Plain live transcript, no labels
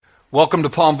Welcome to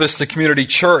Palm Vista Community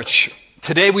Church.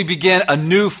 Today we begin a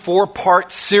new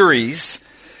 4-part series.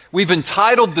 We've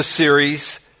entitled the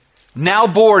series, Now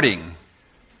Boarding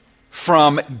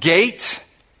from Gate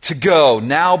to Go.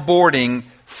 Now Boarding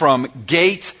from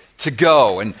Gate to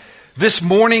Go. And this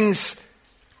morning's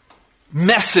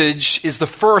message is the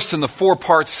first in the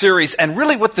 4-part series. And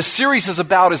really what the series is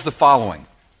about is the following.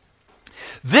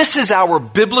 This is our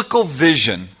biblical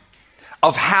vision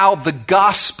of how the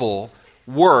gospel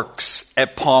works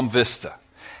at Palm Vista.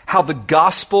 How the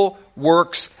gospel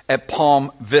works at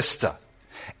Palm Vista.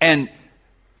 And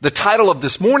the title of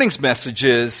this morning's message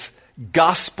is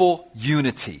Gospel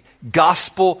Unity.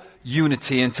 Gospel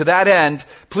Unity. And to that end,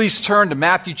 please turn to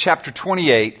Matthew chapter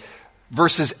 28,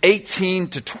 verses 18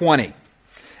 to 20.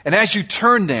 And as you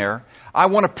turn there, I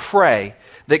want to pray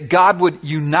that God would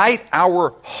unite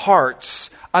our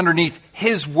hearts underneath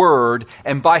His Word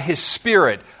and by His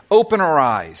Spirit open our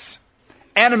eyes,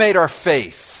 animate our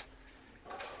faith,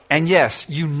 and yes,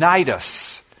 unite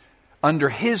us under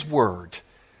His Word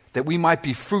that we might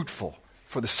be fruitful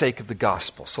for the sake of the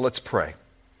gospel. So let's pray.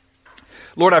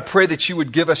 Lord, I pray that you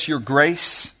would give us your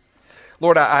grace.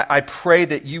 Lord, I pray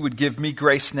that you would give me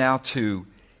grace now to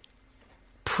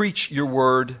preach your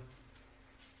word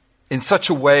in such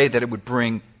a way that it would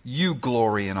bring you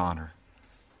glory and honor.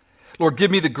 Lord, give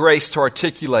me the grace to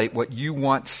articulate what you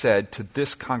once said to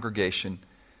this congregation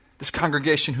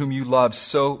whom you love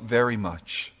so very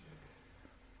much.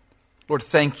 Lord,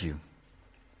 thank you.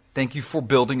 Thank you for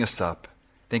building us up.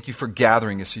 Thank you for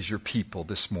gathering us as your people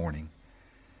this morning.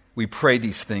 We pray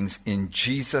these things in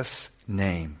Jesus'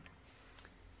 name.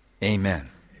 Amen.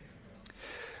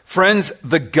 Friends,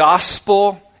 the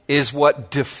gospel is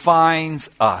what defines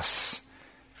us.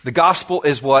 The gospel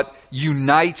is what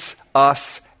unites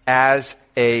us as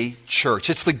a church.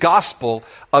 It's the gospel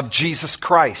of Jesus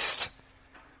Christ.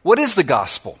 What is the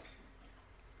gospel?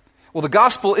 Well, the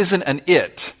gospel isn't an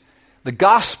it. The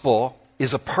gospel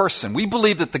is a person. We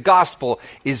believe that the gospel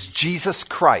is Jesus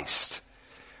Christ,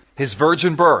 His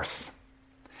virgin birth,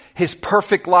 His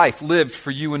perfect life lived for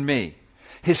you and me,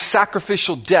 His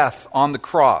sacrificial death on the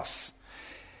cross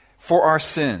for our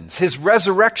sins, His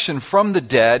resurrection from the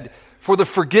dead for the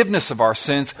forgiveness of our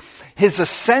sins, His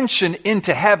ascension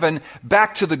into heaven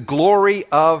back to the glory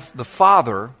of the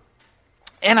Father,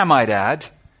 and I might add,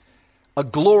 a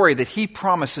glory that He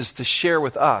promises to share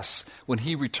with us when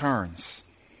He returns.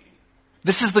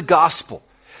 This is the gospel.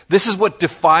 This is what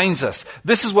defines us.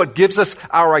 This is what gives us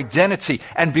our identity.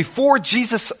 And before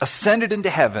Jesus ascended into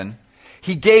heaven,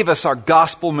 He gave us our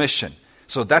gospel mission.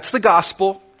 So that's the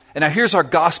gospel. And now here's our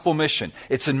gospel mission.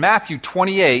 It's in Matthew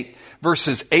 28,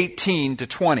 verses 18 to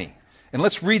 20. And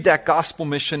let's read that gospel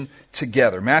mission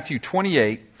together. Matthew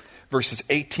 28, verses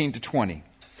 18 to 20.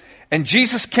 And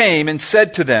Jesus came and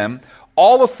said to them,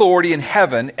 all authority in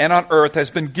heaven and on earth has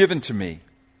been given to me.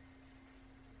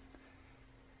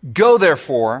 Go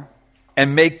therefore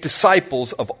and make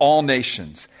disciples of all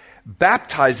nations,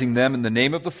 baptizing them in the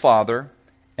name of the Father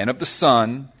and of the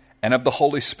Son and of the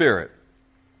Holy Spirit,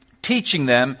 teaching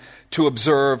them to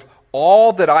observe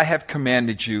all that I have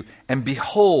commanded you, and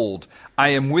behold, I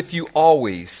am with you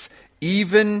always,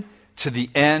 even to the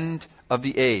end of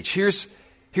the age. Here's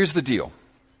the deal.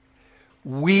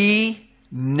 We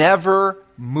never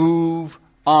move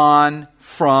on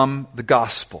from the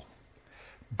gospel.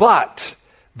 But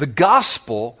the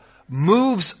gospel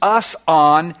moves us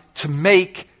on to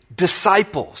make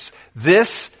disciples.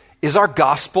 This is our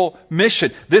gospel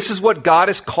mission. This is what God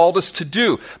has called us to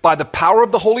do. By the power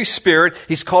of the Holy Spirit,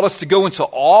 He's called us to go into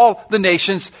all the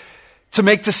nations to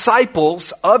make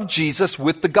disciples of Jesus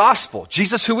with the gospel.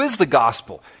 Jesus, who is the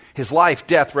gospel, His life,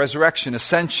 death, resurrection,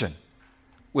 ascension.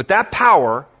 With that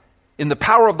power, in the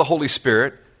power of the Holy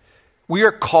Spirit, we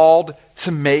are called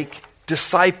to make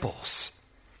disciples.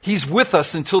 He's with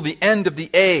us until the end of the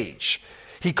age.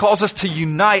 He calls us to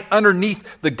unite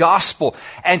underneath the gospel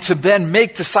and to then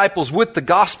make disciples with the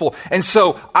gospel. And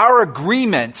so our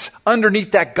agreement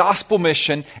underneath that gospel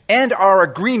mission and our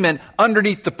agreement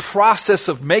underneath the process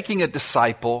of making a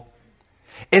disciple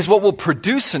is what will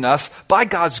produce in us, by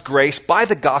God's grace, by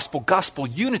the gospel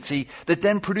unity that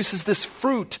then produces this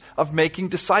fruit of making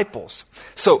disciples.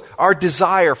 So our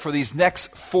desire for these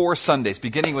next 4 Sundays,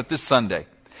 beginning with this Sunday,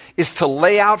 is to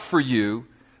lay out for you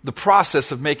the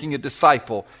process of making a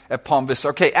disciple at Palm Vista.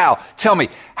 Okay, Al, tell me,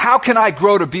 how can I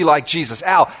grow to be like Jesus?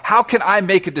 Al, how can I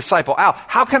make a disciple? Al,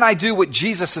 how can I do what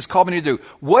Jesus has called me to do?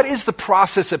 What is the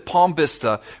process at Palm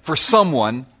Vista for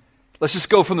someone, let's just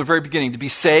go from the very beginning, to be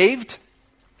saved,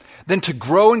 then to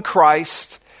grow in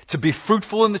Christ, to be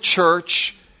fruitful in the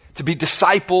church, to be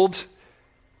discipled,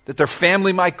 that their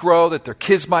family might grow, that their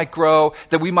kids might grow,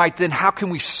 that we might then, how can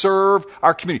we serve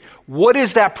our community? What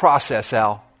is that process,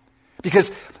 Al?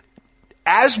 Because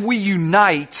as we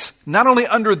unite, not only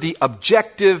under the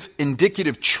objective,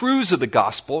 indicative truths of the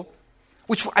gospel,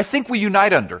 which I think we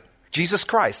unite under, Jesus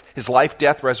Christ, his life,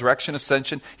 death, resurrection,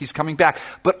 ascension, he's coming back,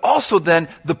 but also then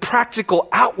the practical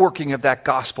outworking of that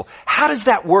gospel. How does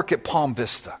that work at Palm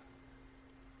Vista?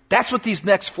 That's what these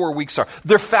next 4 weeks are.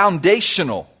 They're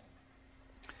foundational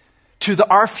to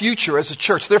our future as a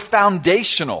church. They're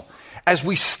foundational as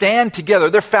we stand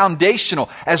together. They're foundational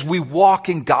as we walk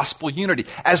in gospel unity,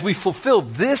 as we fulfill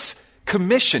this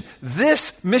commission,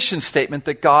 this mission statement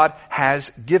that God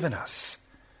has given us.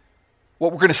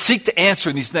 What we're going to seek to answer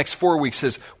in these next 4 weeks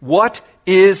is, what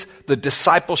is the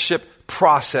discipleship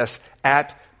process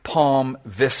at Palm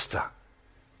Vista?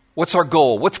 What's our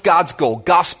goal? What's God's goal?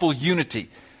 Gospel unity.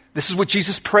 This is what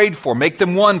Jesus prayed for. Make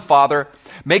them one, Father.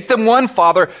 Make them one,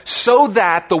 Father, so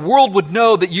that the world would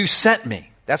know that you sent me.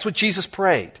 That's what Jesus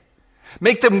prayed.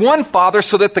 Make them one, Father,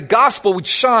 so that the gospel would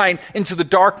shine into the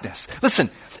darkness. Listen,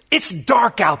 it's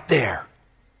dark out there.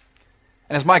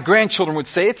 And as my grandchildren would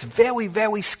say, it's very,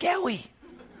 very scary.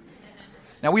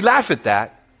 Now, we laugh at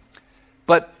that,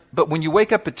 but when you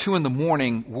wake up at 2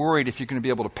 a.m. worried if you're going to be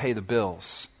able to pay the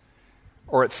bills,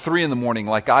 or at 3 a.m.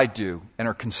 like I do, and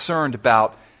are concerned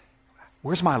about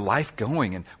where's my life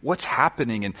going and what's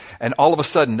happening, and all of a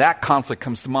sudden that conflict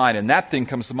comes to mind, and that thing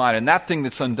comes to mind, and that thing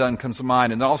that's undone comes to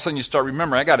mind, and all of a sudden you start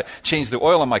remembering, I got to change the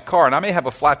oil on my car, and I may have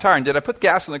a flat tire, and did I put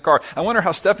gas in the car? I wonder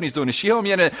how Stephanie's doing. Is she home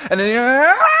yet? And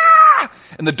then,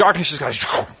 and the darkness just goes,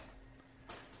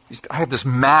 I have this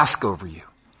mask over you.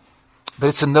 But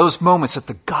it's in those moments that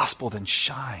the gospel then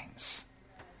shines.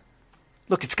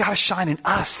 Look, it's got to shine in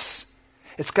us.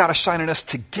 It's got to shine in us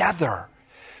together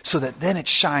so that then it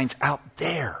shines out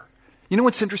there. You know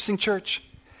what's interesting, church?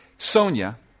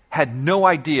 Sonia had no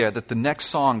idea that the next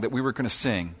song that we were going to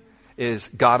sing is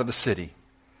God of the City.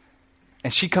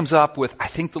 And she comes up with, I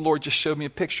think the Lord just showed me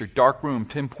a picture, dark room,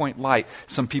 pinpoint light,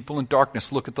 some people in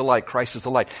darkness, look at the light, Christ is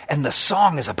the light. And the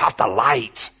song is about the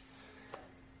light.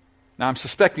 Now, I'm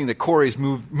suspecting that Corey's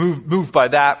moved by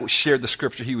that, shared the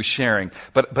scripture he was sharing,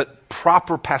 but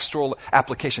proper pastoral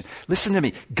application. Listen to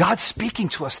me. God's speaking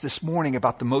to us this morning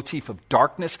about the motif of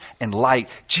darkness and light.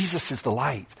 Jesus is the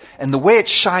light. And the way it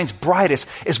shines brightest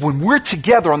is when we're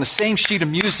together on the same sheet of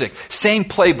music, same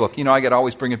playbook. You know, I got to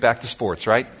always bring it back to sports,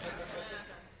 right?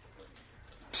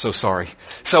 So sorry.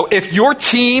 So if your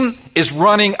team is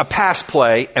running a pass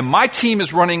play and my team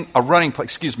is running a running play,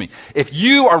 if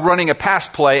you are running a pass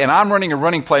play and I'm running a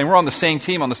running play and we're on the same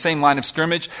team, on the same line of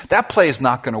scrimmage, that play is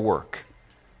not going to work.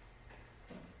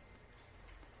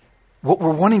 What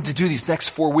we're wanting to do these next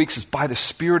 4 weeks is, by the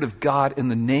Spirit of God, in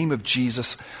the name of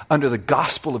Jesus, under the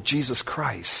gospel of Jesus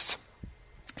Christ,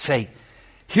 say,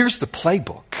 here's the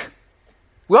playbook.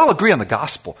 We all agree on the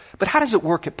gospel, but how does it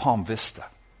work at Palm Vista?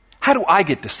 How do I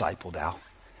get discipled, Al?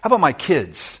 How about my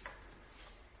kids?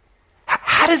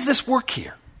 How does this work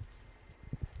here?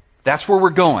 That's where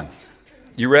we're going.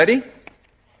 You ready?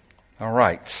 All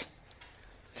right.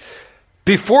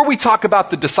 Before we talk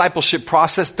about the discipleship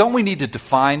process, don't we need to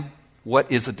define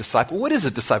what is a disciple? What is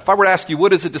a disciple? If I were to ask you,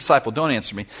 what is a disciple? Don't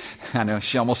answer me. I know,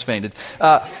 she almost fainted.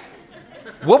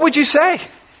 What would you say?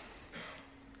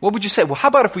 What would you say? Well, how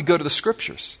about if we go to the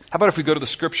scriptures? How about if we go to the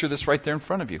scripture that's right there in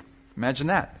front of you? Imagine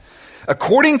that.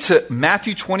 According to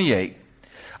Matthew 28,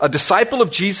 a disciple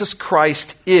of Jesus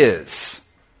Christ is,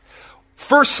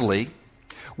 firstly,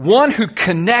 one who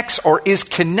connects or is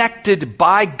connected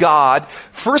by God,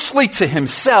 firstly to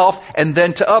himself and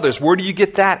then to others. Where do you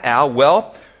get that, Al?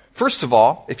 Well, first of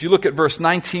all, if you look at verse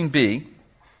 19b,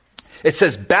 it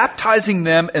says, baptizing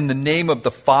them in the name of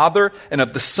the Father and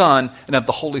of the Son and of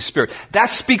the Holy Spirit. That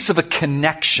speaks of a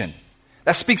connection.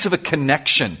 That speaks of a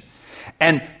connection.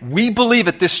 And we believe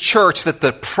at this church that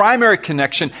the primary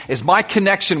connection is my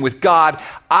connection with God.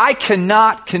 I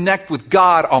cannot connect with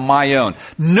God on my own.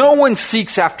 No one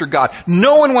seeks after God.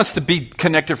 No one wants to be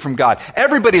connected from God.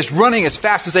 Everybody is running as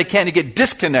fast as they can to get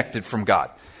disconnected from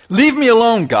God. Leave me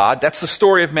alone, God. That's the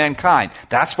story of mankind.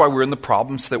 That's why we're in the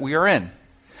problems that we are in.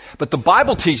 But the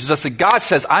Bible teaches us that God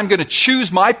says, I'm going to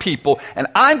choose my people and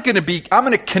I'm going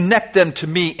to connect them to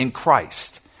me in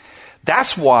Christ.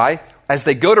 That's why, as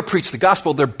they go to preach the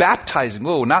gospel, they're baptizing.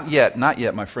 Whoa, not yet,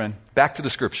 my friend. Back to the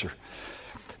scripture.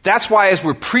 That's why as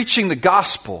we're preaching the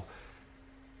gospel,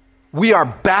 we are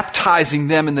baptizing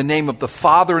them in the name of the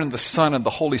Father and the Son and the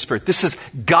Holy Spirit. This is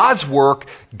God's work,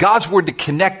 God's word to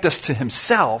connect us to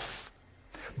himself,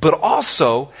 but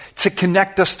also to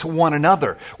connect us to one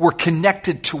another. We're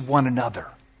connected to one another.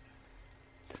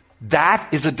 That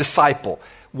is a disciple.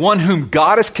 one whom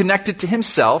God has connected to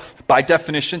himself, by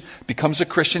definition, becomes a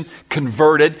Christian,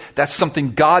 converted. That's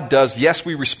something God does. Yes,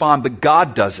 we respond, but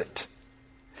God does it.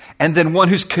 And then one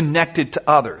who's connected to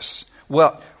others.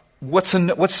 Well, what's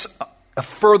a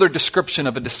further description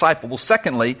of a disciple? Well,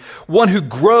 secondly, one who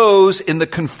grows in the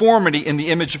conformity in the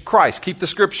image of Christ. Keep the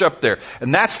scripture up there.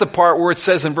 And that's the part where it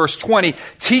says in verse 20,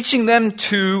 teaching them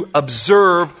to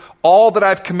observe all that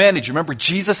I've commanded you. Remember,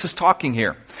 Jesus is talking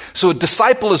here. So a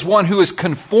disciple is one who is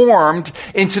conformed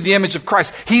into the image of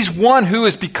Christ. He's one who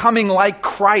is becoming like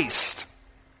Christ.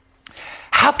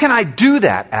 How can I do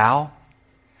that, Al?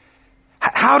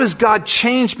 How does God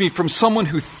change me from someone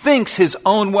who thinks his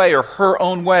own way or her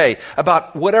own way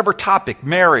about whatever topic,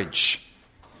 marriage,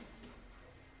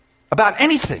 about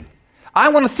anything? I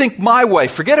want to think my way.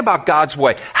 Forget about God's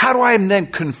way. How do I am then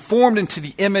conformed into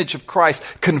the image of Christ,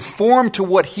 conformed to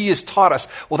what he has taught us?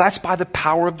 Well, that's by the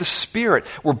power of the Spirit.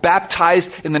 We're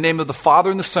baptized in the name of the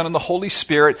Father and the Son and the Holy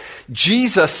Spirit.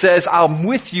 Jesus says, I'm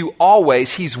with you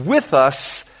always. He's with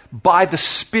us by the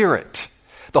Spirit.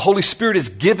 The Holy Spirit is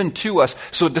given to us.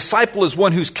 So a disciple is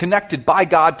one who's connected by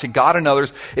God to God and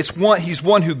others. He's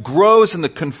one who grows in the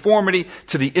conformity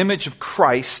to the image of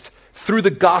Christ through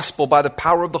the gospel by the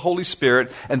power of the Holy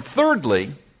Spirit. And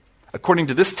thirdly, according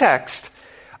to this text,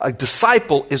 a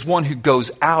disciple is one who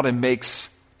goes out and makes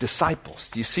disciples.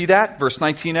 Do you see that? Verse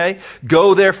 19a,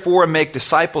 go therefore and make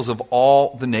disciples of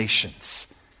all the nations.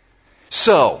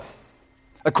 So,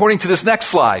 according to this next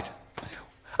slide,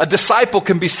 a disciple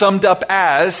can be summed up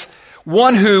as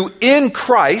one who in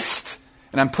Christ,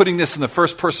 and I'm putting this in the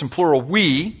first person plural,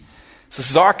 we, so this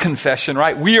is our confession,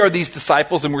 right? We are these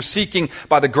disciples and we're seeking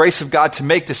by the grace of God to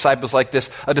make disciples like this.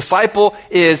 A disciple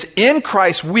is in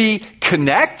Christ, we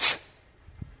connect.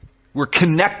 We're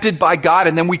connected by God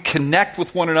and then we connect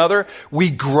with one another.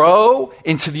 We grow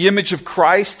into the image of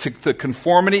Christ, to the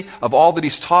conformity of all that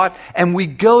he's taught, and we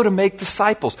go to make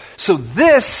disciples. So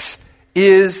this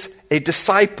is a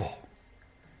disciple.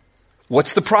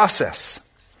 What's the process?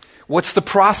 What's the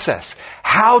process?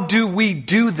 How do we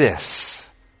do this?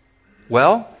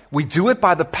 Well, we do it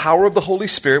by the power of the Holy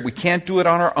Spirit. We can't do it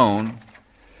on our own.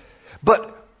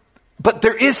 But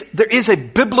there is a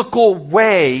biblical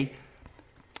way,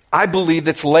 I believe,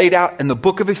 that's laid out in the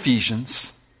book of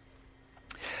Ephesians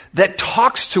that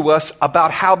talks to us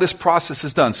about how this process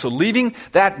is done. So leaving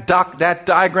that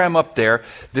diagram up there,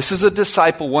 this is a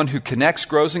disciple, one who connects,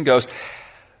 grows, and goes.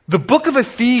 The book of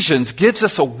Ephesians gives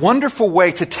us a wonderful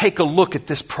way to take a look at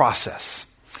this process.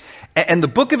 And the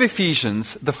book of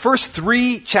Ephesians, the first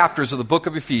 3 chapters of the book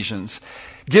of Ephesians,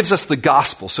 gives us the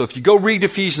gospel. So if you go read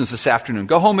Ephesians this afternoon,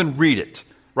 go home and read it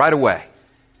right away.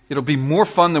 It'll be more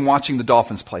fun than watching the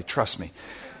Dolphins play, trust me.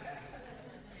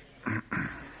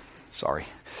 Sorry.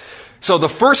 So the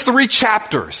first 3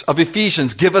 chapters of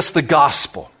Ephesians give us the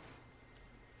gospel.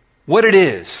 What it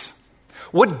is.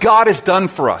 What God has done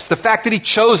for us. The fact that he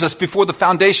chose us before the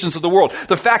foundations of the world.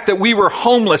 The fact that we were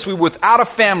homeless. We were without a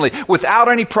family. Without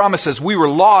any promises. We were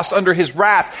lost under his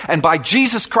wrath. And by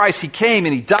Jesus Christ, he came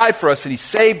and he died for us and he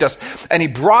saved us and he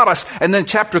brought us. And then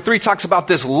chapter 3 talks about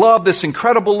this love, this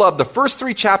incredible love. The first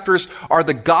 3 chapters are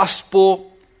the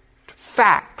gospel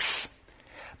facts.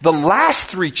 The last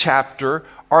 3 chapters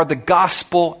are the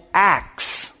gospel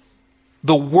acts.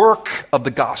 The work of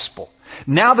the gospel.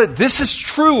 Now that this is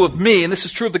true of me and this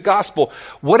is true of the gospel,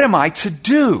 what am I to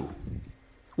do?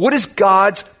 What is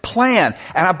God's plan?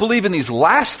 And I believe in these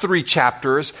last 3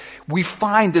 chapters, we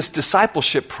find this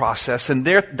discipleship process, and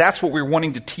that's what we're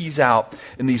wanting to tease out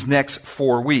in these next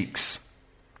 4 weeks.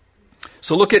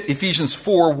 So look at Ephesians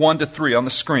 4, 1-3 on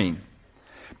the screen.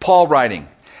 Paul writing,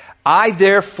 I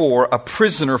therefore, a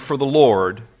prisoner for the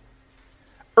Lord,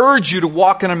 urge you to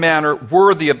walk in a manner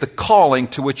worthy of the calling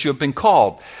to which you have been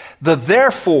called. The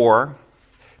therefore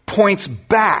points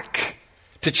back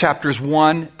to chapters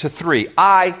 1-3.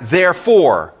 I,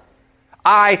 therefore.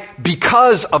 I,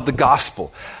 because of the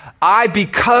gospel. I,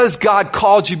 because God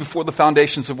called you before the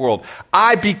foundations of the world.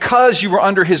 I, because you were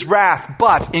under his wrath,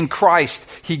 but in Christ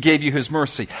he gave you his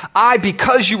mercy. I,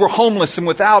 because you were homeless and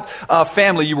without a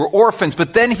family, you were orphans,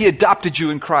 but then he adopted you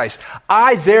in Christ.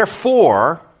 I,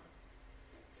 therefore,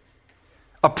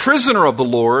 a prisoner of the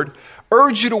Lord,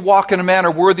 urge you to walk in a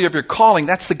manner worthy of your calling.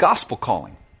 That's the gospel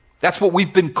calling. That's what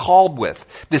we've been called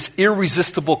with, this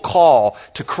irresistible call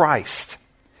to Christ.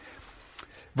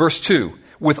 Verse 2,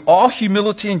 with all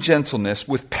humility and gentleness,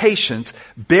 with patience,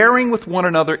 bearing with one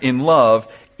another in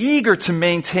love, eager to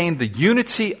maintain the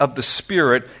unity of the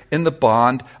Spirit in the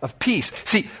bond of peace.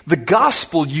 See, the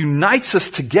gospel unites us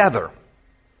together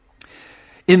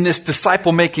in this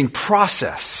disciple-making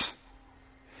process.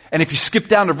 And if you skip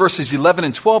down to verses 11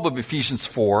 and 12 of Ephesians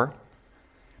 4,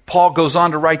 Paul goes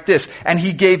on to write this, and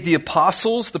he gave the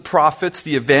apostles, the prophets,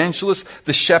 the evangelists,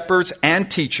 the shepherds,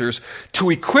 and teachers to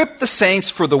equip the saints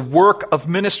for the work of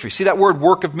ministry. See that word,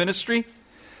 work of ministry?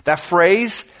 That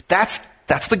phrase? That's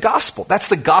the gospel. That's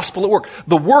the gospel at work.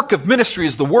 The work of ministry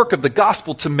is the work of the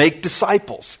gospel to make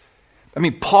disciples. I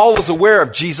mean, Paul is aware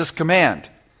of Jesus' command.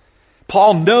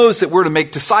 Paul knows that we're to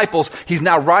make disciples. He's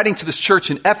now writing to this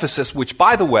church in Ephesus, which,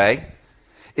 by the way,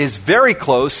 is very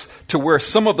close to where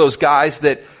some of those guys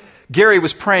that Gary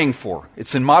was praying for.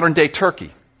 It's in modern-day Turkey.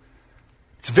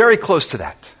 It's very close to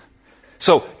that.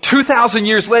 So 2,000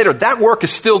 years later, that work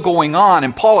is still going on,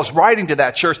 and Paul is writing to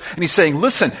that church, and he's saying,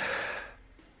 listen,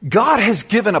 God has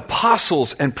given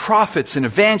apostles and prophets and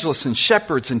evangelists and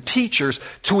shepherds and teachers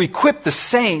to equip the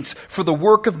saints for the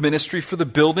work of ministry, for the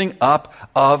building up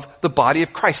of the body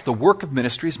of Christ. The work of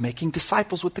ministry is making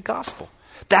disciples with the gospel.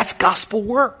 That's gospel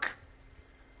work.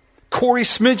 Corey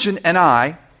Smidgen and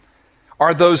I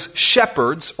are those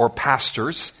shepherds or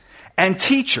pastors and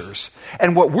teachers.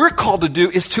 And what we're called to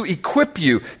do is to equip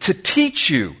you, to teach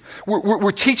you.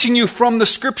 We're teaching you from the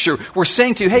Scripture. We're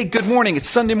saying to you, hey, good morning, it's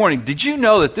Sunday morning. Did you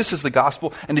know that this is the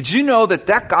gospel? And did you know that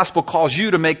that gospel calls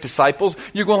you to make disciples?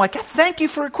 You're going like, thank you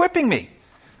for equipping me.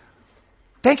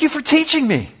 Thank you for teaching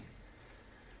me.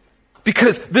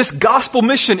 Because this gospel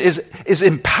mission is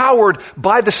empowered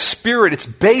by the Spirit. It's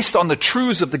based on the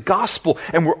truths of the gospel.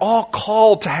 And we're all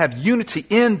called to have unity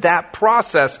in that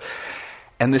process.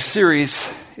 And this series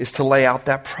is to lay out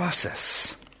that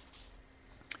process.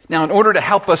 Now, in order to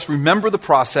help us remember the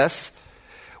process,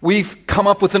 we've come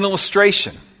up with an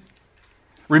illustration.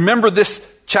 Remember, this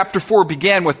chapter 4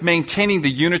 began with maintaining the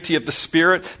unity of the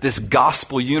Spirit, this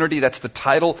gospel unity. That's the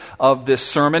title of this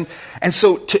sermon. And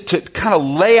so to kind of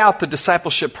lay out the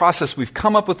discipleship process, we've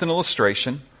come up with an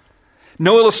illustration.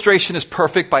 No illustration is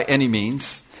perfect by any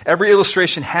means. Every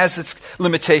illustration has its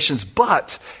limitations,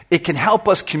 but it can help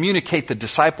us communicate the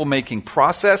disciple-making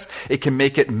process. It can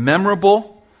make it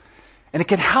memorable, and it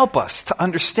can help us to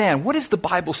understand, what is the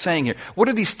Bible saying here? What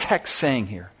are these texts saying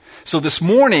here? So this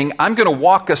morning, I'm going to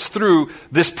walk us through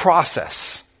this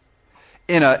process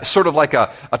in a sort of like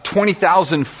a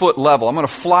 20,000 foot level. I'm going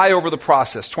to fly over the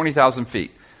process, 20,000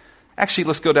 feet. Actually,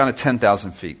 let's go down to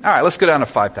 10,000 feet. All right, let's go down to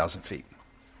 5,000 feet.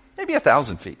 Maybe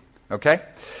 1,000 feet. Okay?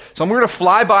 So we're going to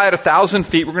fly by at 1,000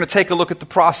 feet. We're going to take a look at the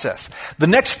process. The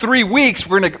next 3 weeks,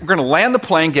 we're going to land the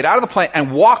plane, get out of the plane,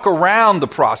 and walk around the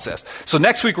process. So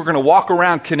next week, we're going to walk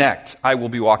around Connect. I will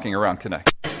be walking around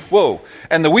Connect. Whoa.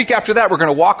 And the week after that, we're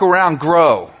going to walk around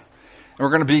Grow. And we're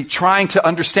going to be trying to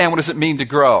understand what does it mean to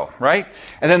grow, right?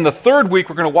 And then the third week,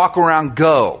 we're going to walk around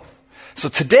Go. So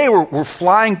today, we're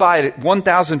flying by at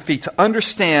 1,000 feet to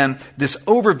understand this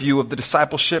overview of the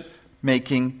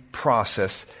discipleship-making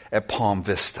process at Palm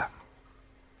Vista.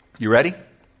 You ready?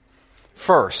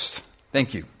 First,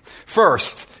 thank you.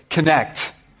 First,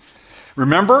 connect.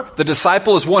 Remember, the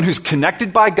disciple is one who's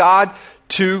connected by God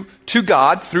to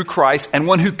God through Christ, and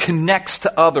one who connects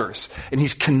to others. And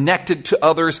he's connected to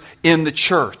others in the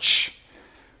church.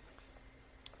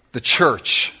 The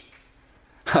church.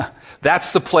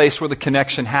 That's the place where the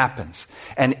connection happens.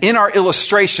 And in our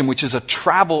illustration, which is a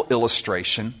travel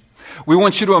illustration, we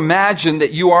want you to imagine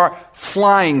that you are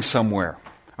flying somewhere,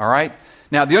 all right?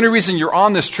 Now, the only reason you're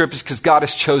on this trip is because God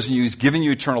has chosen you. He's given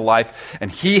you eternal life,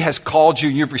 and He has called you,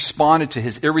 and you've responded to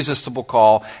His irresistible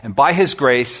call, and by His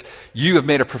grace, you have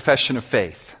made a profession of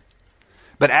faith.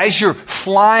 But as you're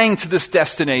flying to this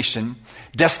destination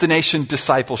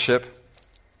discipleship,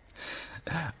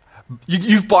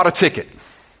 you've bought a ticket.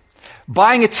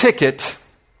 Buying a ticket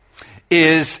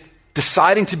is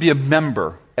deciding to be a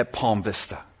member at Palm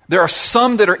Vista. There are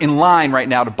some that are in line right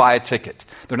now to buy a ticket.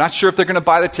 They're not sure if they're going to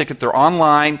buy the ticket. They're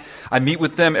online. I meet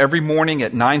with them every morning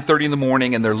at 9:30 in the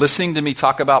morning, and they're listening to me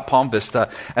talk about Palm Vista,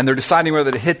 and they're deciding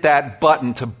whether to hit that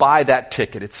button to buy that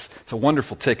ticket. It's a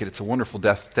wonderful ticket. It's a wonderful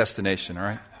destination, all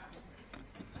right?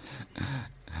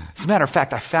 As a matter of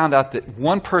fact, I found out that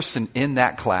one person in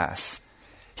that class,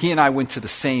 he and I went to the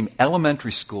same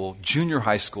elementary school, junior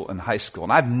high school, and high school.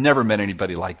 And I've never met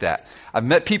anybody like that. I've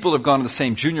met people that have gone to the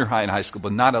same junior high and high school,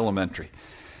 but not elementary.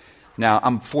 Now,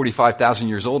 I'm 45,000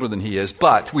 years older than he is,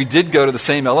 but we did go to the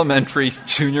same elementary,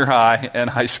 junior high, and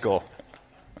high school.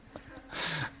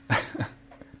 All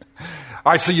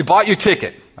right, so you bought your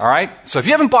ticket, all right? So if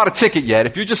you haven't bought a ticket yet,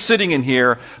 if you're just sitting in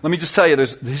here, let me just tell you,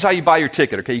 this is how you buy your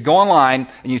ticket, okay? You go online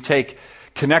and you take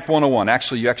Connect 101.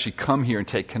 Actually, you actually come here and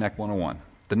take Connect 101.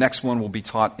 The next one will be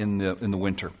taught in the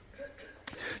winter.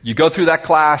 You go through that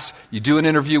class, you do an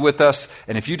interview with us,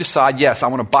 and if you decide, yes, I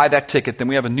want to buy that ticket, then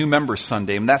we have a new members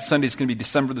Sunday, and that Sunday is going to be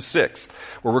December the 6th,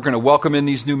 where we're going to welcome in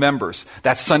these new members.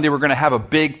 That Sunday we're going to have a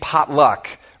big potluck,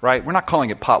 right? We're not calling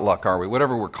it potluck, are we?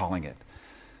 Whatever we're calling it.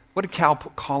 What did Cal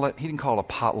call it? He didn't call it a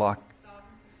potluck.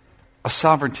 A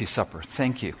sovereignty supper.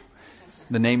 Thank you.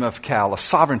 The name of Cal, a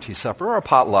sovereignty supper or a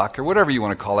potluck or whatever you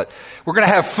want to call it. We're going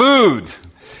to have food.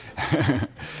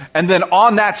 And then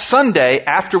on that Sunday,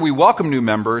 after we welcome new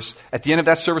members, at the end of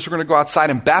that service, we're going to go outside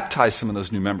and baptize some of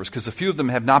those new members because a few of them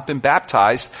have not been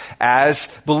baptized as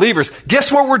believers.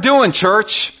 Guess what we're doing,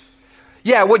 church?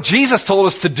 Yeah, what Jesus told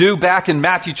us to do back in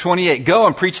Matthew 28. Go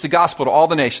and preach the gospel to all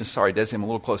the nations. Sorry, Desi, I'm a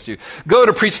little close to you. Go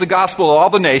to preach the gospel to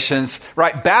all the nations,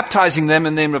 right? Baptizing them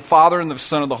in the name of the Father and the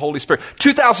Son and the Holy Spirit.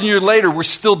 2,000 years later, we're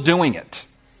still doing it.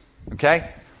 Okay?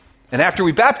 And after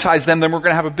we baptize them, then we're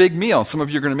going to have a big meal. And some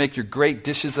of you are going to make your great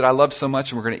dishes that I love so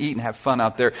much, and we're going to eat and have fun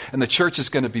out there. And the church is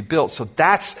going to be built. So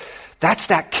that's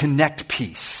that connect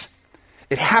piece.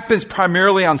 It happens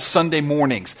primarily on Sunday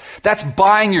mornings. That's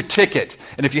buying your ticket.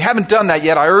 And if you haven't done that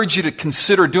yet, I urge you to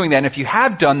consider doing that. And if you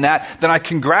have done that, then I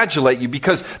congratulate you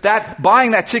because that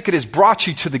buying that ticket has brought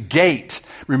you to the gate.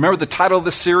 Remember the title of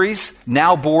the series?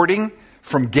 Now Boarding,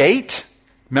 from gate,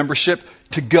 membership,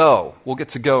 to go. We'll get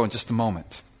to go in just a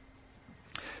moment.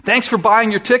 Thanks for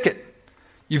buying your ticket.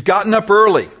 You've gotten up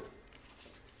early.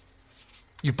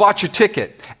 You've bought your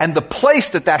ticket. And the place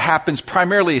that happens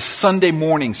primarily is Sunday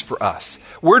mornings for us.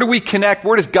 Where do we connect?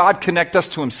 Where does God connect us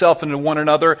to himself and to one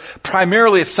another?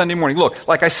 Primarily it's Sunday morning. Look,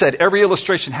 like I said, every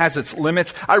illustration has its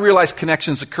limits. I realize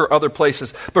connections occur other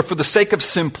places. But for the sake of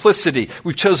simplicity,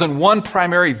 we've chosen one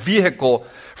primary vehicle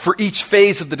for each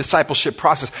phase of the discipleship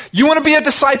process. You want to be a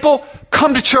disciple?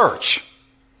 Come to church.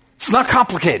 It's not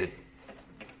complicated.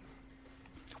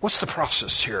 What's the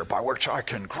process here by which I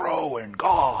can grow in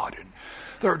God? And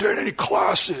there aren't any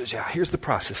classes. Yeah, here's the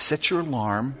process. Set your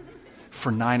alarm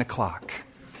for 9 o'clock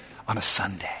on a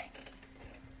Sunday.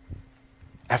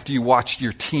 After you watched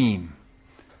your team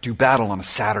do battle on a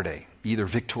Saturday, either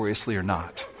victoriously or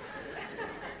not.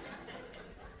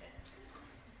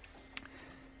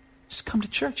 Just come to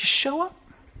church. Just show up.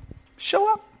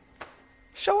 Show up.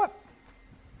 Show up.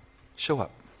 Show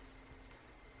up.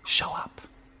 Show up.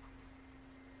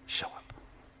 Show up.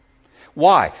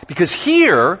 Why? Because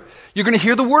here, you're going to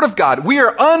hear the Word of God. We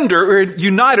are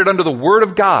united under the Word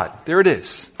of God. There it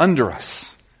is, under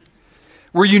us.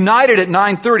 We're united at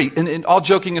 9:30, and all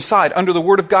joking aside, under the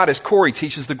Word of God as Corey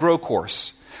teaches the Grow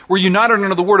course. We're united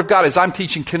under the Word of God as I'm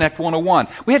teaching Connect 101.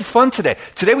 We had fun today.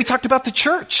 Today we talked about the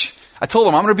church. I told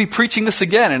them I'm going to be preaching this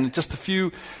again in just a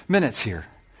few minutes here.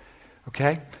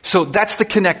 Okay? So that's the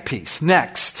Connect piece.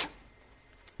 Next.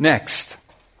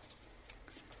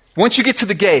 Once you get to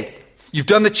the gate, you've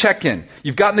done the check-in.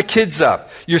 You've gotten the kids up.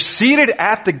 You're seated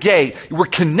at the gate. We're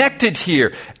connected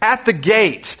here at the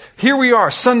gate. Here we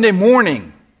are, Sunday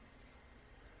morning.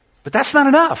 But that's not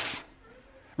enough.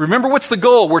 Remember what's the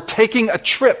goal? We're taking a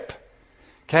trip.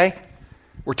 Okay?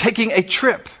 We're taking a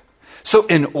trip. So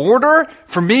in order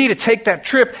for me to take that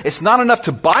trip, it's not enough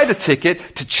to buy the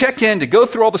ticket, to check in, to go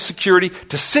through all the security,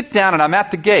 to sit down, and I'm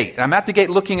at the gate. And I'm at the gate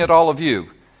looking at all of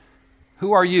you.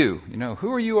 Who are you?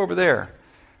 Who are you over there?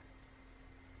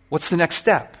 What's the next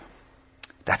step?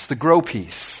 That's the grow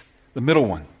piece, the middle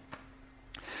one.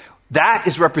 That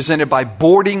is represented by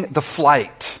boarding the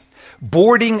flight.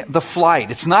 Boarding the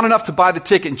flight. It's not enough to buy the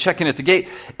ticket and check in at the gate.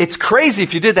 It's crazy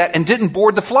if you did that and didn't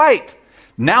board the flight.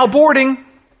 Now boarding.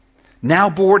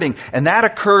 And that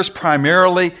occurs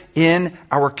primarily in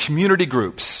our community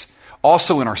groups.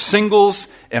 Also in our singles,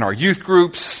 in our youth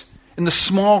groups, in the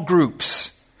small groups.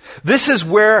 This is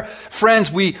where,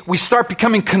 friends, we start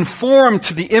becoming conformed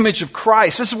to the image of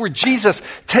Christ. This is where Jesus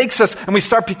takes us and we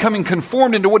start becoming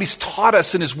conformed into what he's taught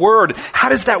us in his word. How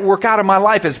does that work out in my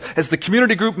life? As the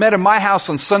community group met in my house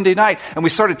on Sunday night and we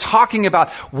started talking about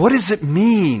what does it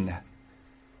mean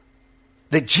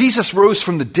that Jesus rose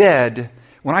from the dead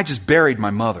when I just buried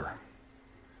my mother?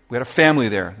 We had a family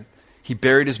there. He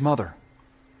buried his mother.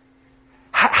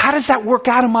 How does that work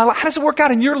out in my life? How does it work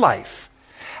out in your life?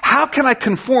 How can I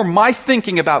conform my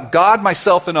thinking about God,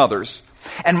 myself, and others,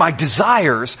 and my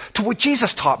desires to what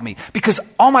Jesus taught me? Because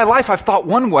all my life I've thought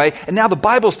one way, and now the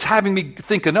Bible's having me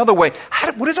think another way.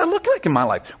 What does that look like in my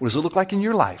life? What does it look like in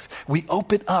your life? We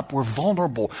open up, we're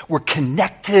vulnerable, we're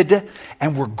connected,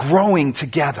 and we're growing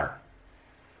together.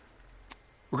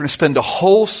 We're going to spend a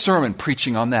whole sermon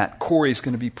preaching on that. Corey's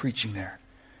going to be preaching there.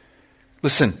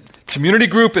 Listen. Community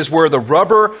group is where the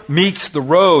rubber meets the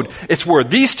road. It's where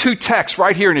these two texts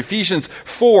right here in Ephesians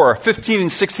 4, 15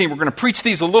 and 16, we're going to preach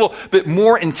these a little bit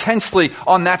more intensely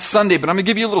on that Sunday, but I'm going to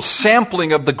give you a little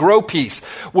sampling of the grow piece.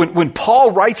 When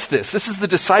Paul writes this is the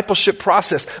discipleship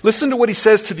process. Listen to what he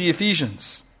says to the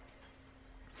Ephesians.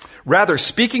 Rather,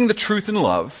 speaking the truth in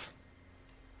love,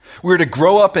 We're to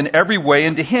grow up in every way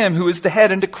into him who is the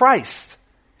head, into Christ.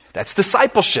 That's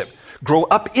discipleship. Grow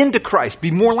up into Christ.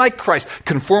 Be more like Christ.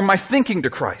 Conform my thinking to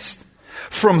Christ.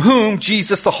 From whom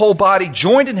Jesus, the whole body,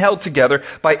 joined and held together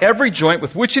by every joint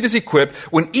with which it is equipped,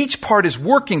 when each part is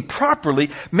working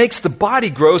properly, makes the body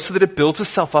grow so that it builds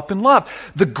itself up in love.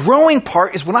 The growing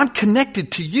part is when I'm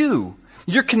connected to you.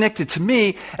 You're connected to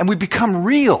me, and we become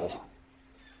real.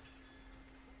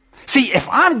 See, if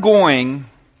I'm going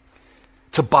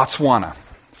to Botswana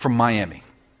from Miami,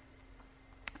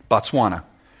 Botswana,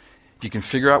 if you can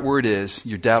figure out where it is,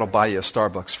 your dad will buy you a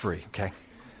Starbucks free, okay?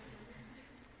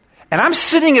 And I'm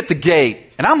sitting at the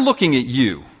gate, and I'm looking at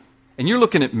you, and you're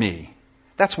looking at me.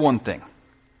 That's one thing.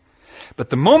 But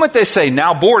the moment they say,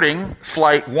 now boarding,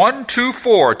 flight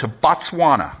 124 to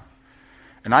Botswana,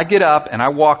 and I get up, and I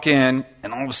walk in,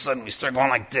 and all of a sudden we start going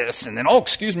like this, and then, oh,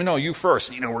 excuse me, no, you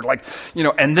first. We're like,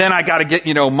 and then I got to get,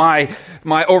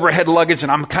 my overhead luggage,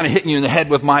 and I'm kind of hitting you in the head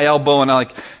with my elbow,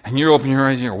 and you open your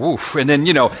eyes, and you're, woof, and then,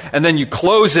 and then you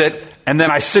close it, and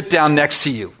then I sit down next to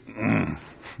you.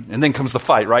 And then comes the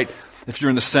fight, right? If you're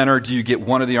in the center, do you get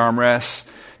one of the armrests?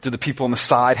 Do the people on the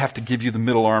side have to give you the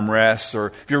middle armrests? Or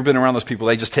if you've ever been around those people,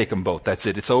 they just take them both. That's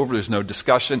it. It's over. There's no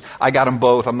discussion. I got them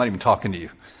both. I'm not even talking to you.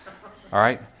 All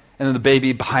right? And then the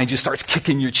baby behind you starts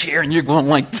kicking your chair, and you're going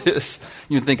like this.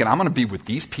 You're thinking, I'm going to be with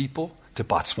these people to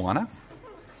Botswana?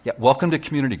 Yeah, welcome to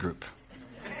community group.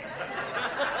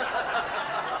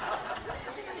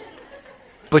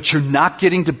 But you're not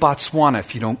getting to Botswana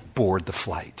if you don't board the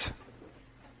flight.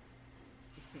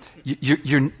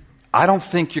 I don't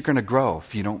think you're going to grow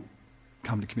if you don't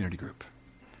come to community group.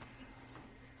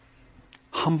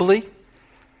 Humbly,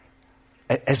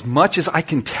 as much as I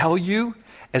can tell you,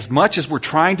 as much as we're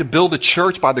trying to build a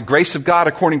church by the grace of God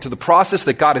according to the process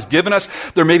that God has given us,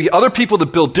 there may be other people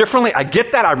that build differently. I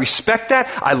get that. I respect that.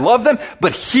 I love them.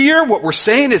 But here, what we're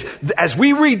saying is, as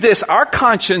we read this, our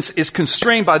conscience is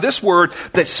constrained by this word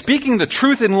that speaking the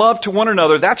truth in love to one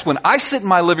another, that's when I sit in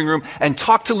my living room and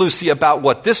talk to Lucy about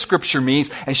what this scripture means,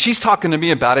 and she's talking to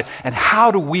me about it, and how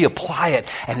do we apply it?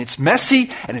 And it's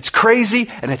messy, and it's crazy,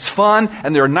 and it's fun,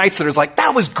 and there are nights that are like,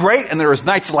 that was great, and there are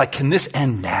nights that are like, can this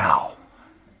end now?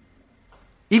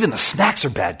 Even the snacks are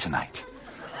bad tonight.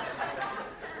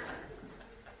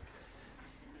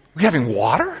 We're having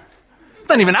water?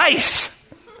 Not even ice.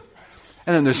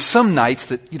 And then there's some nights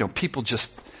that, people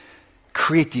just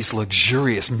create these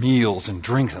luxurious meals and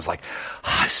drinks. And it's like,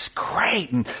 this is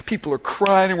great. And people are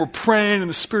crying and we're praying and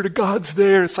the Spirit of God's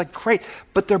there. It's like, great.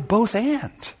 But they're both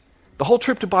and. The whole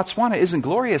trip to Botswana isn't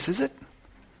glorious, is it?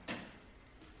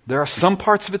 There are some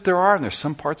parts of it there are, and there's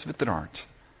some parts of it that aren't.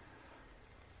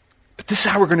 But this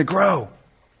is how we're going to grow.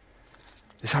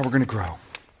 This is how we're going to grow.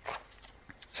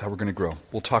 This is how we're going to grow.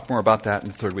 We'll talk more about that in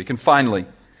the third week. And finally,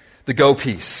 the go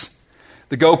piece.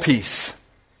 The go piece.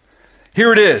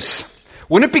 Here it is.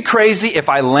 Wouldn't it be crazy if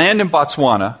I land in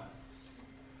Botswana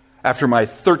after my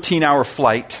 13-hour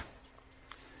flight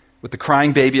with the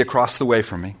crying baby across the way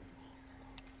from me?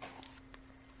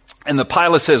 And the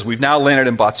pilot says, we've now landed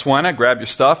in Botswana. Grab your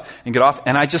stuff and get off.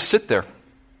 And I just sit there.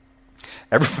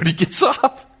 Everybody gets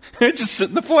off. I just sit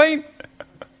in the plane.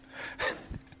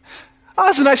 Oh,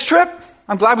 it's a nice trip.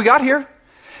 I'm glad we got here.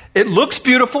 It looks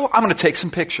beautiful. I'm going to take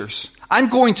some pictures. I'm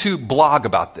going to blog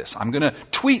about this. I'm going to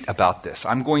tweet about this.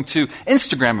 I'm going to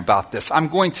Instagram about this. I'm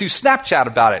going to Snapchat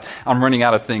about it. I'm running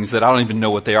out of things that I don't even know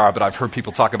what they are, but I've heard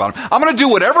people talk about them. I'm going to do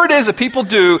whatever it is that people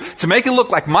do to make it look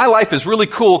like my life is really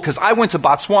cool because I went to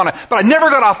Botswana, but I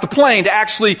never got off the plane to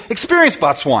actually experience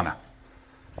Botswana.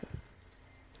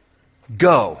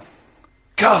 Go.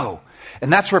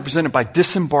 And that's represented by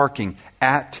disembarking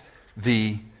at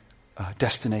the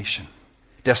destination.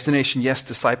 Destination, yes,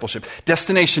 discipleship.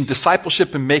 Destination,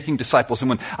 discipleship and making disciples. And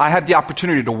when I had the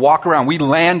opportunity to walk around, we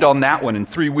land on that one in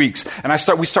 3 weeks. And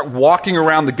we start walking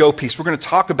around the go piece. We're going to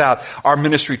talk about our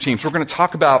ministry teams. We're going to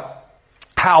talk about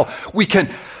how we can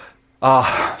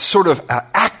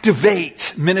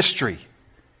activate ministry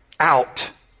out.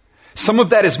 Some of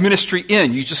that is ministry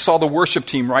in. You just saw the worship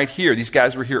team right here. These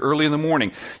guys were here early in the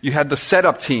morning. You had the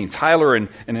setup team, Tyler and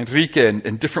Enrique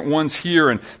and different ones here,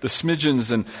 and the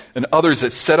Smidgens and others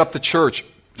that set up the church.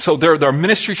 So there are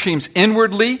ministry teams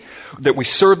inwardly that we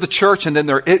serve the church, and then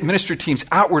there are ministry teams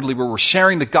outwardly where we're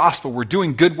sharing the gospel. We're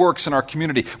doing good works in our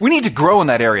community. We need to grow in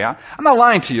that area. I'm not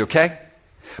lying to you, okay?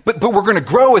 But we're going to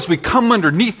grow as we come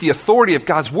underneath the authority of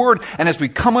God's word and as we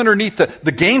come underneath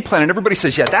the game plan. And everybody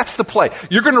says, yeah, that's the play.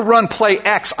 You're going to run play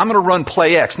X. I'm going to run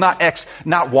play X,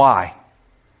 not Y.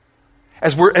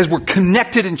 As we're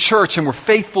connected in church and we're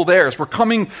faithful there, as we're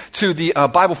coming to the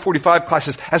Bible 45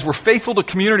 classes, as we're faithful to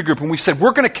community group, and we've said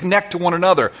we're going to connect to one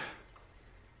another,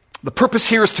 The purpose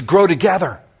here is to grow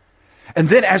together. And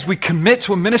then as we commit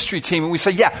to a ministry team and we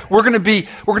say, yeah, we're going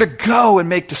to go and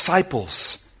make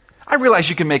disciples. I realize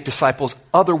you can make disciples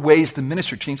other ways than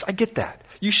ministry teams. I get that.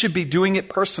 You should be doing it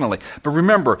personally. But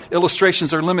remember,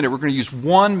 illustrations are limited. We're going to use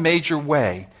one major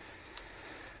way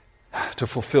to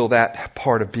fulfill that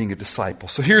part of being a disciple.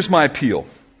 So here's my appeal.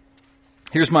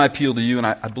 Here's my appeal to you, and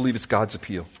I believe it's God's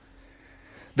appeal.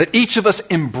 That each of us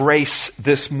embrace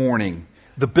this morning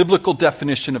the biblical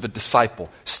definition of a disciple.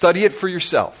 Study it for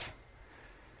yourself.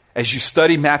 As you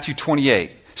study Matthew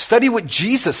 28, study what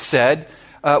Jesus said.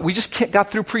 We just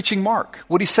got through preaching Mark.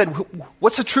 What he said,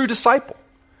 what's a true disciple?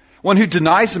 One who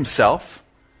denies himself,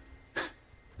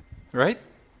 right?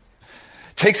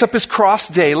 Takes up his cross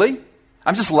daily.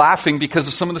 I'm just laughing because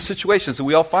of some of the situations that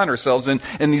we all find ourselves in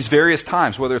these various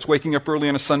times, whether it's waking up early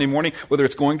on a Sunday morning, whether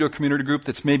it's going to a community group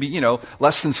that's maybe,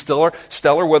 less than stellar,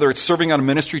 whether it's serving on a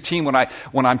ministry team when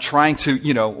I'm trying to,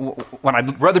 when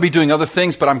I'd rather be doing other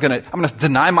things, but I'm going to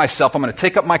deny myself. I'm going to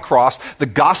take up my cross. The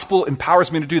gospel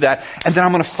empowers me to do that. And then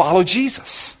I'm going to follow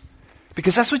Jesus.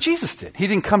 Because that's what Jesus did. He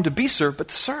didn't come to be served, but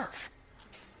to serve.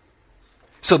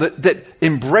 So that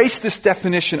embrace this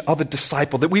definition of a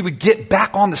disciple, that we would get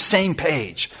back on the same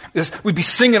page. We'd be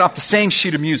singing off the same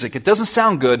sheet of music. It doesn't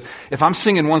sound good if I'm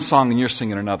singing one song and you're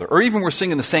singing another. Or even we're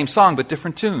singing the same song, but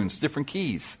different tunes, different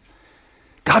keys.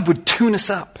 God would tune us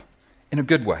up in a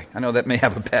good way. I know that may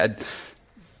have a bad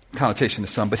connotation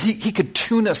to some, but He could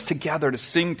tune us together to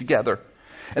sing together.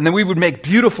 And then we would make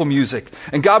beautiful music.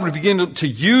 And God would begin to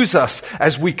use us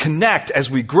as we connect,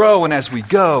 as we grow, and as we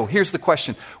go. Here's the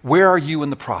question. Where are you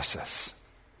in the process?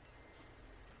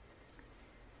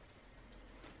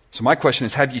 So my question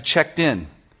is, have you checked in?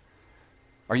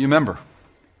 Are you a member?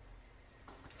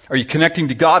 Are you connecting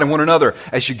to God and one another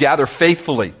as you gather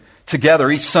faithfully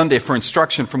together each Sunday for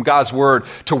instruction from God's Word,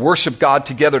 to worship God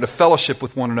together, to fellowship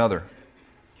with one another?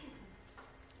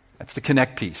 That's the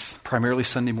connect piece, primarily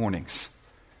Sunday mornings.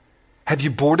 Have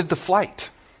you boarded the flight?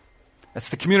 That's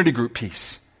the community group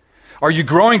piece. Are you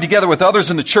growing together with others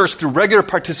in the church through regular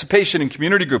participation in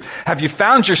community group? Have you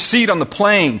found your seat on the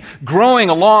plane, growing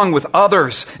along with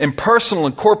others in personal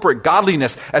and corporate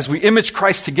godliness as we image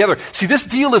Christ together? See, this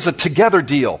deal is a together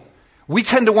deal. We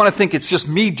tend to want to think it's just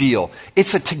me deal.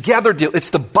 It's a together deal.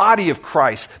 It's the body of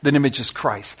Christ that images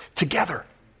Christ together.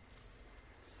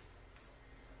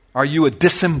 Are you a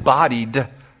disembodied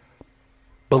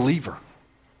believer?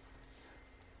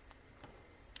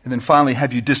 And then finally,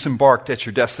 have you disembarked at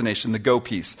your destination, the go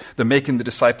piece, the making the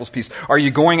disciples piece? Are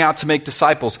you going out to make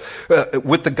disciples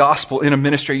with the gospel in a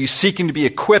ministry? Are you seeking to be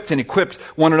equipped and equip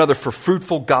one another for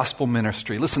fruitful gospel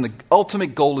ministry? Listen, the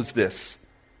ultimate goal is this.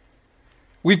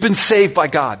 We've been saved by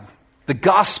God. The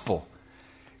gospel.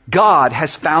 God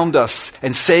has found us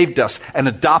and saved us and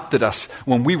adopted us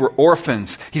when we were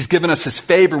orphans. He's given us His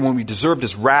favor when we deserved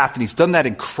His wrath, and He's done that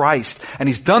in Christ. And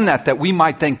He's done that we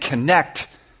might then connect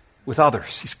with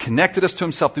others. He's connected us to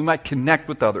Himself, that we might connect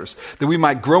with others, that we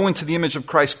might grow into the image of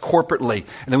Christ corporately,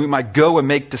 and that we might go and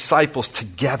make disciples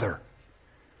together.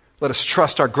 Let us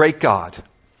trust our great God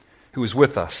who is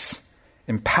with us,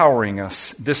 empowering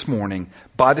us this morning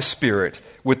by the Spirit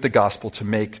with the gospel to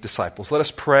make disciples. Let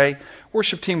us pray.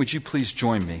 Worship team, would you please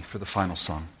join me for the final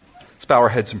song? Let's bow our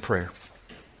heads in prayer.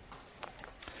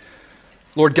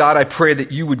 Lord God, I pray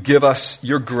that you would give us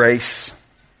your grace.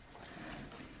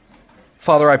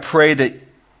 Father, I pray that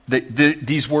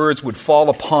these words would fall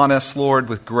upon us, Lord,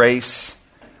 with grace,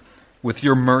 with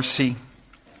your mercy,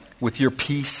 with your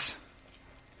peace.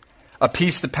 A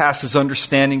peace that passes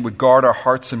understanding would guard our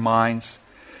hearts and minds.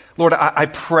 Lord, I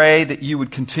pray that you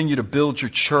would continue to build your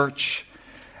church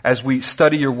as we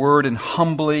study your word and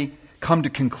humbly come to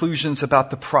conclusions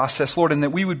about the process, Lord, and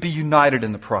that we would be united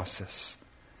in the process.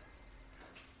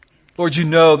 Lord, you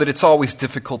know that it's always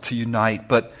difficult to unite,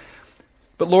 but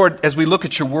Lord, as we look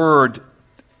at your word,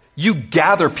 you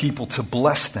gather people to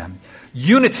bless them.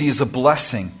 Unity is a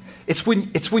blessing. It's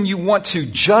when you want to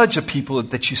judge a people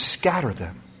that you scatter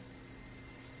them.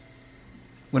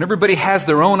 When everybody has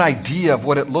their own idea of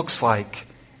what it looks like,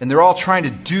 and they're all trying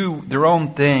to do their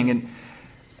own thing, and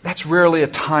that's rarely a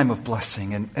time of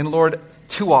blessing. And Lord,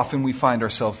 too often we find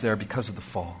ourselves there because of the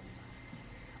fall.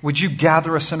 Would you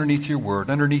gather us underneath your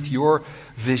word, underneath your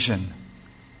vision?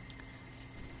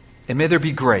 And may there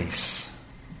be grace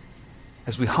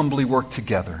as we humbly work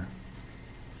together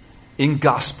in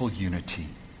gospel unity.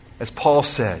 As Paul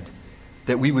said,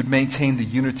 that we would maintain the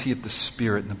unity of the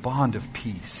Spirit and the bond of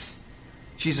peace.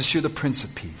 Jesus, you're the Prince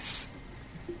of Peace.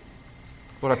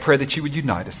 Lord, I pray that you would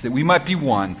unite us, that we might be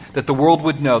one, that the world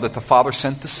would know that the Father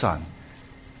sent the Son.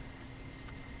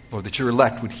 Lord, that your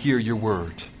elect would hear your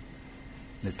word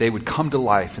that they would come to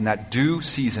life in that due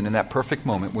season, in that perfect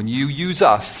moment, when you use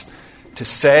us to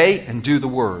say and do the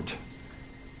word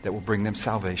that will bring them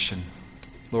salvation.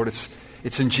 Lord,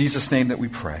 it's in Jesus' name that we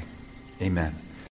pray. Amen.